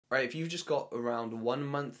Alright, if you've just got around 1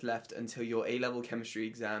 month left until your A-level chemistry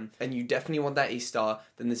exam, and you definitely want that A star,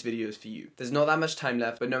 then this video is for you. There's not that much time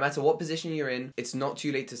left, but no matter what position you're in, it's not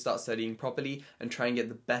too late to start studying properly and try and get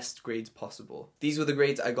the best grades possible. These were the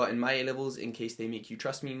grades I got in my A-levels in case they make you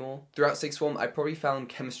trust me more. Throughout sixth form, I probably found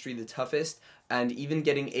chemistry the toughest, and even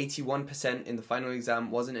getting 81% in the final exam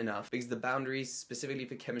wasn't enough because the boundaries specifically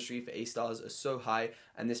for chemistry for A stars are so high,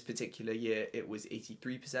 and this particular year it was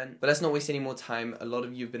 83%. But let's not waste any more time. A lot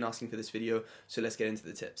of you have been asking for this video, so let's get into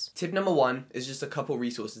the tips. Tip number 1 is just a couple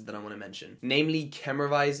resources that I want to mention, namely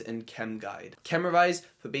ChemRevise and ChemGuide. ChemRevise,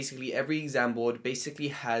 for basically every exam board, basically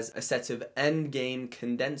has a set of endgame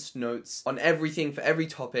condensed notes on everything for every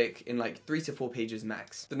topic in like 3 to 4 pages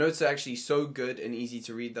max. The notes are actually so good and easy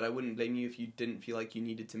to read that I wouldn't blame you if you didn't feel like you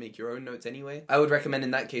needed to make your own notes anyway. I would recommend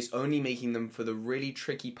in that case only making them for the really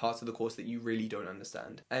tricky parts of the course that you really don't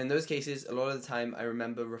understand. And in those cases, a lot of the time I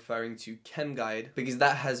remember referring to ChemGuide because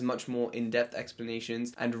that has much more in-depth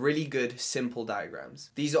explanations and really good simple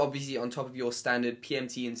diagrams. These are obviously on top of your standard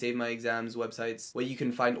PMT and Save My Exams websites, where you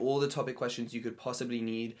can find all the topic questions you could possibly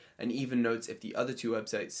need and even notes if the other 2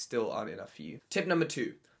 websites still aren't enough for you. Tip number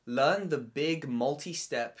 2. Learn the big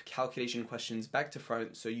multi-step calculation questions back to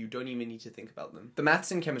front so you don't even need to think about them. The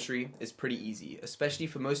maths in chemistry is pretty easy, especially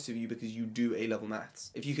for most of you because you do A-level maths.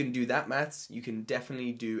 If you can do that maths, you can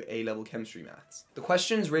definitely do A-level chemistry maths. The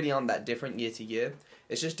questions really aren't that different year to year.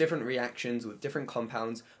 It's just different reactions with different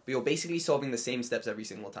compounds, but you're basically solving the same steps every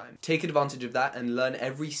single time. Take advantage of that and learn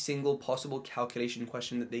every single possible calculation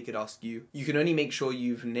question that they could ask you. You can only make sure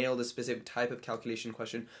you've nailed a specific type of calculation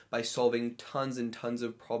question by solving tons and tons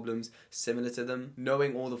of problems similar to them.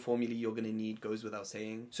 Knowing all the formulae you're going to need goes without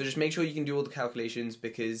saying. So just make sure you can do all the calculations,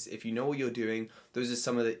 because if you know what you're doing, those are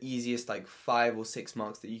some of the easiest like 5 or 6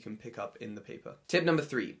 marks that you can pick up in the paper. Tip number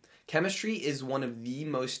 3. Chemistry is one of the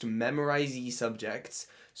most memorize-y subjects,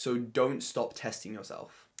 so don't stop testing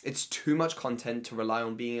yourself. It's too much content to rely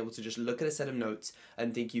on being able to just look at a set of notes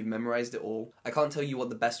and think you've memorized it all. I can't tell you what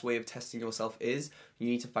the best way of testing yourself is. You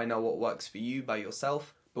need to find out what works for you by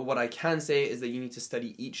yourself. But what I can say is that you need to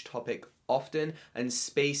study each topic often and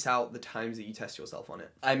space out the times that you test yourself on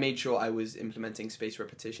it. I made sure I was implementing spaced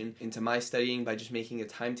repetition into my studying by just making a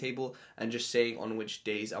timetable and just saying on which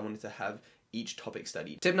days I wanted to have each topic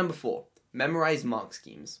studied. Tip number 4. Memorize mark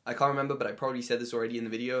schemes. I can't remember, but I probably said this already in the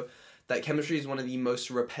video, that chemistry is one of the most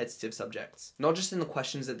repetitive subjects. Not just in the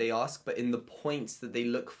questions that they ask, but in the points that they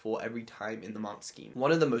look for every time in the mark scheme.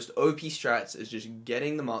 One of the most OP strats is just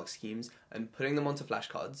getting the mark schemes and putting them onto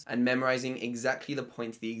flashcards and memorizing exactly the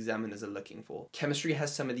points the examiners are looking for. Chemistry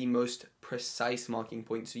has some of the most precise marking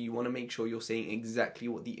points, so you want to make sure you're saying exactly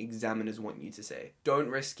what the examiners want you to say. Don't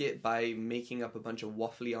risk it by making up a bunch of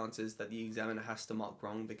waffly answers that the examiner has to mark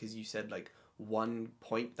wrong because you said like 1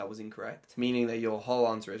 point that was incorrect, meaning that your whole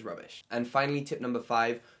answer is rubbish. And finally, tip number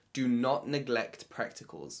 5, do not neglect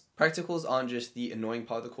practicals. Practicals aren't just the annoying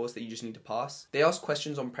part of the course that you just need to pass. They ask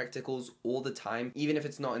questions on practicals all the time, even if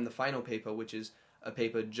it's not in the final paper, which is a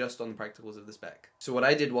paper just on the practicals of the spec. So what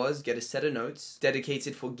I did was get a set of notes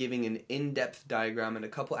dedicated for giving an in-depth diagram and a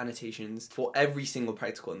couple annotations for every single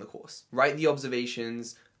practical in the course. Write the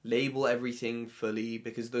observations, label everything fully,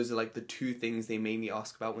 because those are like the 2 things they mainly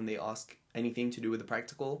ask about when they ask anything to do with the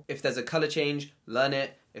practical. If there's a color change, learn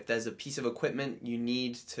it. If there's a piece of equipment you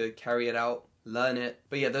need to carry it out, learn it.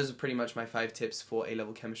 But yeah, those are pretty much my 5 tips for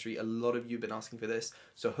A-level chemistry. A lot of you have been asking for this,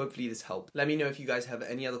 so hopefully this helped. Let me know if you guys have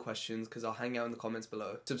any other questions, because I'll hang out in the comments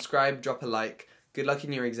below. Subscribe, drop a like. Good luck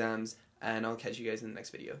in your exams, and I'll catch you guys in the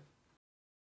next video.